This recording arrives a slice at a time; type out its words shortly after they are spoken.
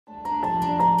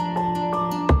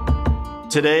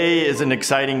Today is an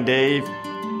exciting day.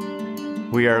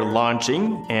 We are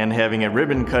launching and having a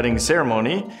ribbon cutting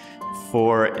ceremony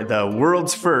for the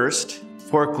world's first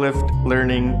Forklift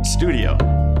Learning Studio.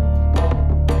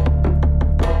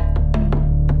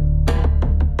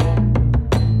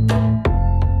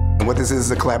 What this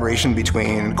is a collaboration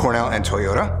between Cornell and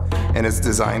Toyota, and it's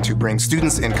designed to bring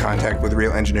students in contact with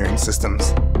real engineering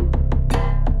systems.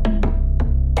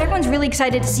 Everyone's really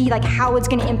excited to see how it's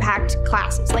going to impact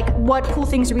classes. What cool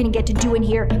things are we going to get to do in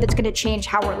here that's going to change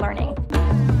how we're learning.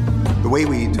 The way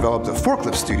we developed the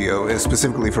Forklift Studio is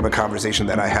specifically from a conversation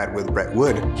that I had with Brett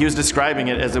Wood. He was describing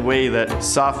it as a way that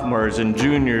sophomores and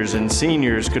juniors and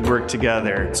seniors could work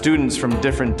together. Students from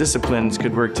different disciplines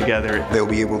could work together. They'll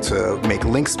be able to make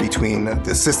links between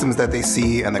the systems that they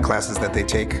see and the classes that they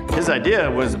take. His idea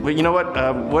was, well, you know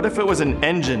what if it was an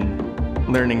engine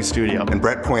learning studio? And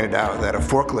Brett pointed out that a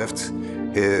forklift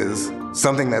is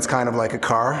something that's kind of like a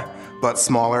car, but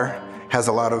smaller, has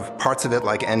a lot of parts of it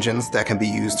like engines that can be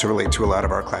used to relate to a lot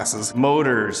of our classes.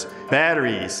 Motors,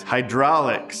 batteries,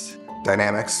 hydraulics.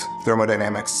 Dynamics,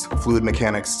 thermodynamics, fluid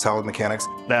mechanics, solid mechanics.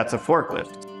 That's a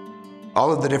forklift.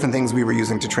 All of the different things we were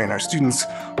using to train our students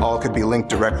all could be linked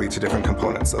directly to different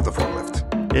components of the forklift.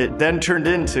 It then turned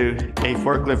into a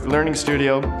Forklift Learning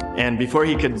Studio, and before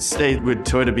he could say, would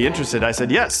Toyota be interested, I said,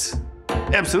 yes,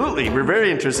 absolutely, we're very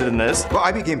interested in this. Well,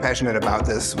 I became passionate about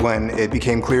this when it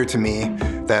became clear to me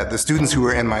that the students who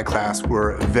were in my class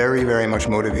were very, very much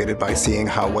motivated by seeing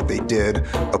how what they did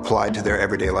applied to their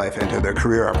everyday life and to their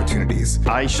career opportunities.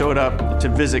 I showed up to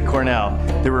visit Cornell.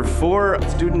 There were 4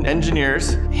 student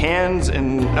engineers, hands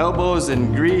and elbows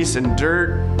and grease and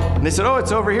dirt. And they said, oh,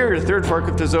 it's over here, the third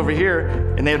forklift is over here.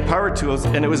 And they had power tools,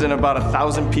 and it was in about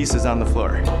 1,000 pieces on the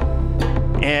floor.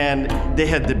 And they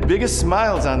had the biggest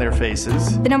smiles on their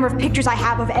faces. The number of pictures I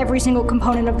have of every single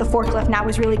component of the forklift now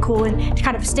is really cool, and to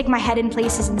kind of stick my head in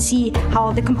places and see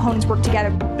how the components work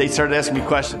together. They started asking me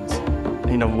questions.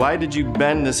 Why did you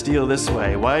bend the steel this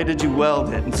way? Why did you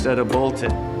weld it instead of bolt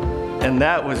it? And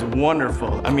that was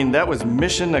wonderful. That was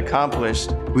mission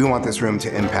accomplished. We want this room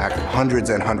to impact hundreds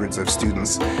and hundreds of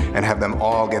students and have them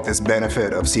all get this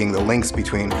benefit of seeing the links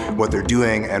between what they're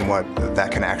doing and what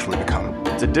that can actually become.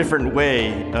 It's a different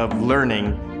way of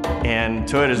learning, and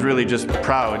Toyota is really just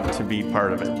proud to be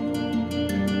part of it.